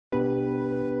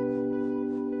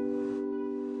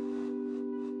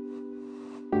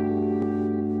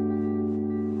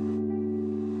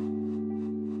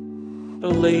A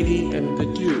Lady and the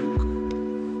Duke.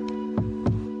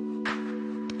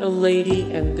 A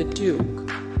Lady and the Duke.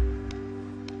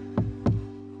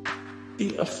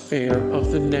 The Affair of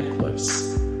the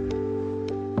Necklace.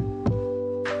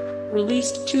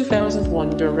 Released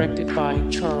 2001, directed by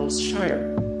Charles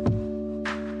Shire.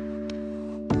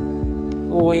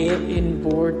 Goya in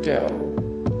Bordeaux.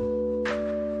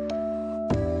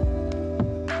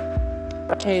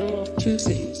 A Tale of Two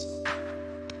Cities.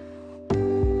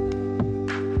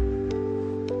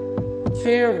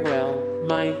 Farewell,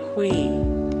 My Queen.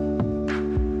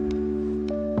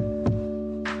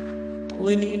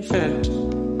 L'Enfant.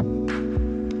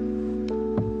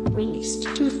 Released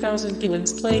 2000,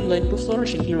 Gillen's play led the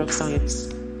flourishing hero of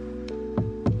science.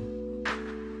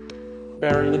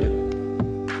 Barry Lyndon.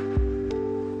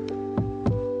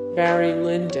 Barry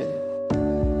Lyndon.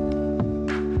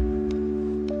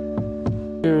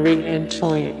 During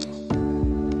Antoinette.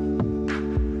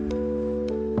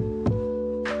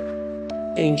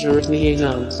 Dangerous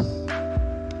Liaisons.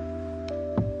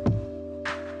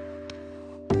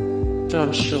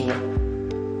 Joshua.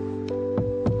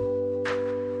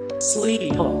 Sleepy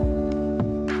Hollow.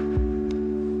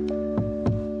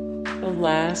 The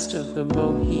Last of the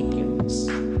Mohicans.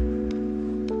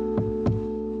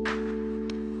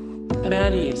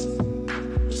 Amadeus.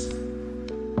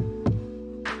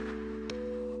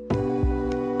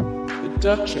 The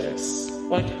Duchess.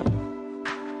 Like her.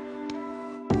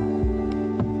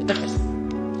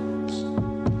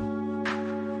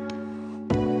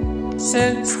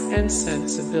 Sense and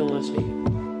Sensibility.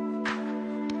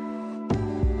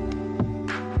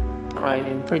 Pride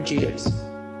and Prejudice.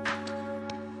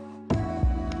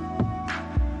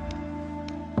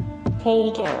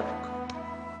 Poldark.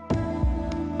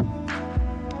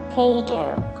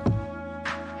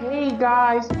 Hey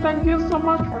guys, thank you so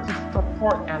much for the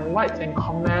support and likes and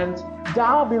comments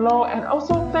down below, and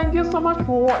also thank you so much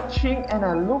for watching, and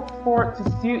I look forward to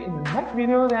see you in the next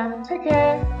video. Then take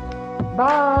care.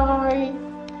 Bye.